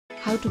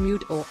How to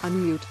mute or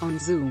unmute on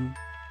Zoom.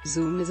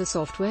 Zoom is a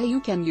software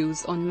you can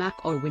use on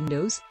Mac or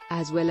Windows,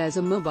 as well as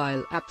a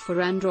mobile app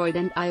for Android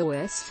and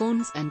iOS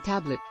phones and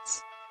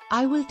tablets.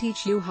 I will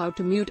teach you how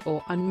to mute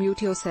or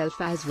unmute yourself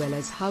as well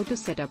as how to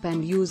set up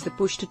and use the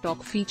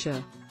push-to-talk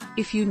feature.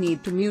 If you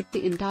need to mute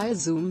the entire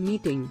Zoom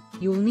meeting,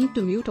 you'll need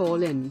to mute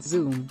all in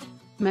Zoom.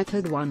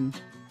 Method 1.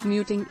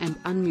 Muting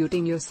and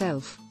unmuting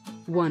yourself.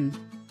 1.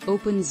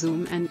 Open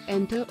Zoom and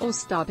enter or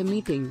start a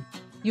meeting.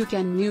 You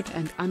can mute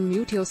and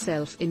unmute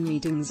yourself in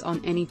meetings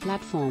on any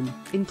platform,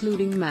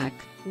 including Mac,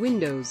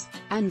 Windows,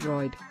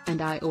 Android, and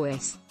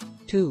iOS.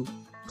 2.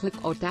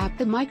 Click or tap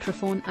the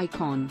microphone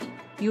icon.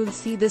 You'll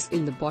see this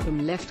in the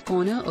bottom left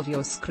corner of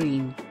your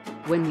screen.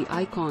 When the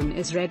icon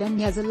is red and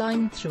has a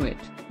line through it,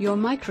 your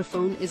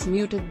microphone is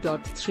muted.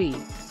 3.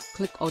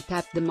 Click or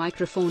tap the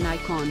microphone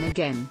icon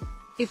again.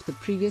 If the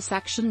previous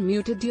action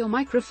muted your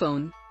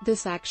microphone,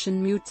 this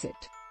action mutes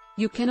it.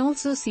 You can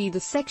also see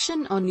the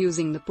section on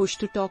using the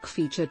push-to-talk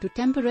feature to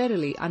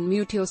temporarily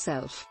unmute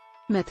yourself.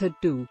 Method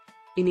 2.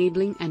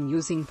 Enabling and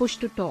using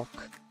push-to-talk.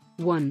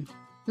 1.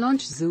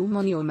 Launch Zoom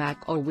on your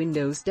Mac or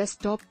Windows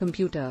desktop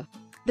computer.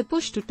 The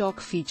push-to-talk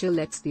feature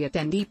lets the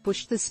attendee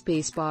push the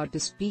spacebar to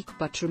speak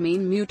but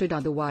remain muted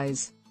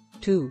otherwise.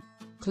 2.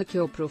 Click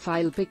your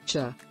profile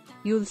picture.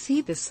 You'll see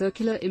the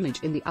circular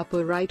image in the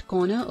upper right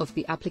corner of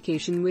the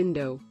application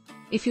window.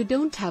 If you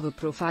don't have a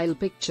profile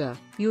picture,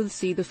 you'll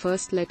see the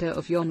first letter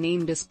of your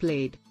name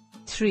displayed.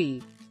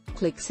 3.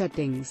 Click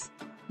Settings.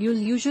 You'll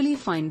usually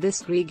find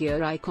this gray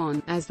gear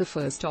icon as the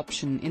first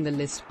option in the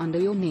list under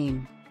your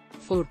name.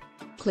 4.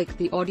 Click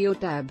the Audio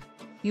tab.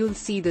 You'll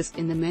see this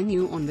in the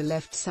menu on the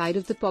left side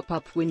of the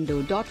pop-up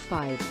window.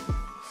 5.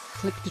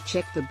 Click to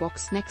check the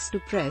box next to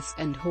press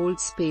and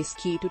hold space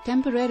key to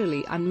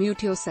temporarily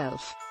unmute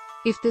yourself.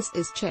 If this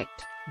is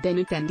checked,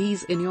 then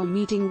attendees in your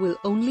meeting will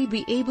only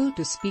be able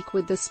to speak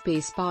with the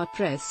spacebar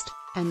pressed,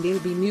 and they'll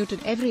be muted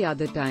every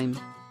other time.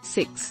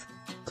 6.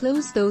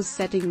 Close those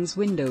settings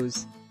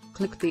windows.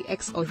 Click the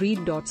X or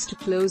red dots to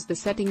close the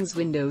settings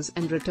windows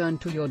and return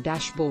to your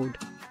dashboard.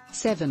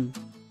 7.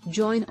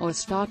 Join or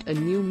start a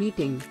new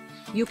meeting.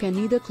 You can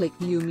either click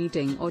New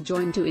Meeting or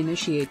Join to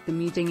initiate the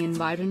meeting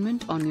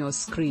environment on your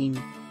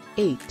screen.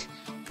 8.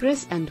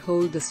 Press and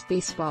hold the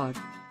spacebar.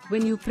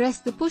 When you press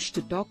the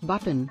push-to-talk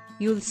button,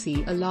 you'll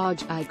see a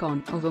large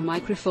icon of a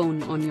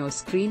microphone on your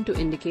screen to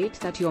indicate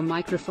that your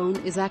microphone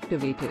is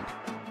activated.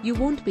 You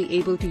won't be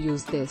able to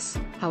use this,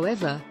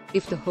 however,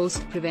 if the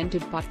host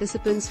prevented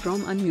participants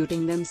from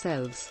unmuting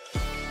themselves.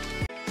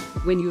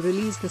 When you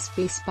release the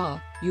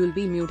spacebar, you'll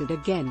be muted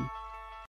again.